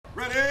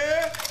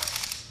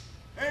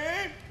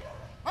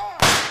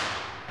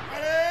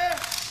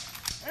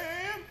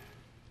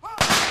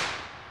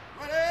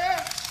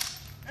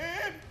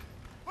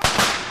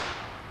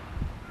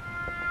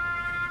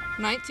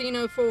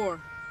1904,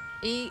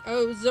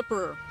 E.O.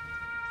 Zipper.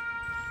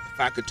 If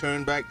I could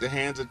turn back the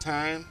hands of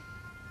time,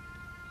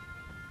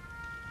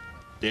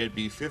 there'd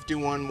be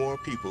 51 more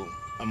people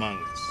among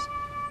us.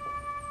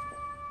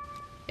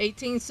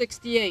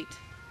 1868,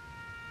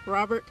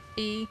 Robert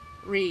E.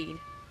 Reed,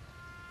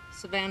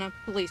 Savannah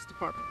Police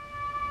Department.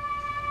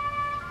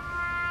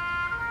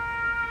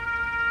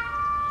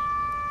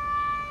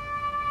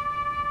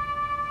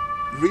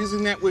 The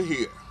reason that we're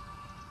here,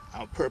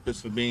 our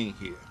purpose for being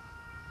here,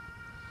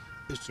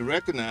 is to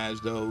recognize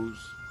those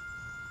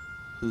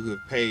who have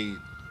paid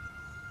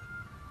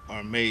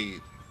or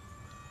made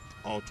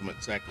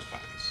ultimate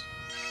sacrifice.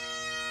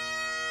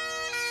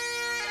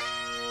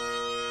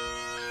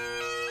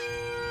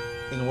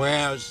 And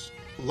whereas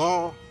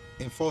law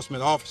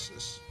enforcement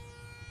officers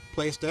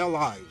place their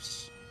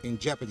lives in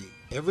jeopardy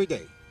every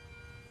day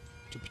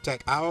to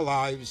protect our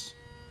lives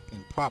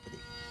and property.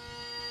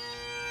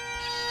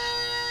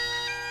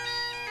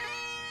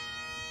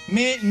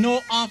 May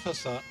no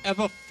officer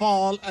ever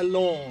fall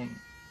alone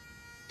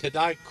to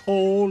die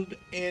cold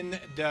in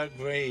their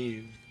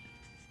grave.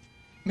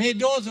 May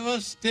those of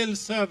us still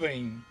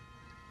serving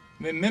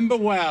remember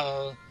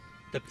well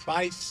the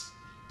price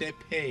they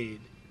paid.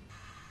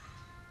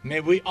 May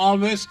we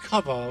always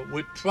cover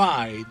with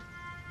pride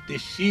the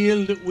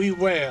shield we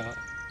wear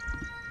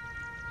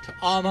to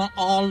honor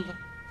all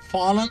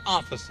fallen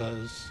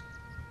officers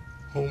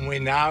whom we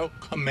now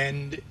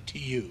commend to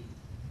you.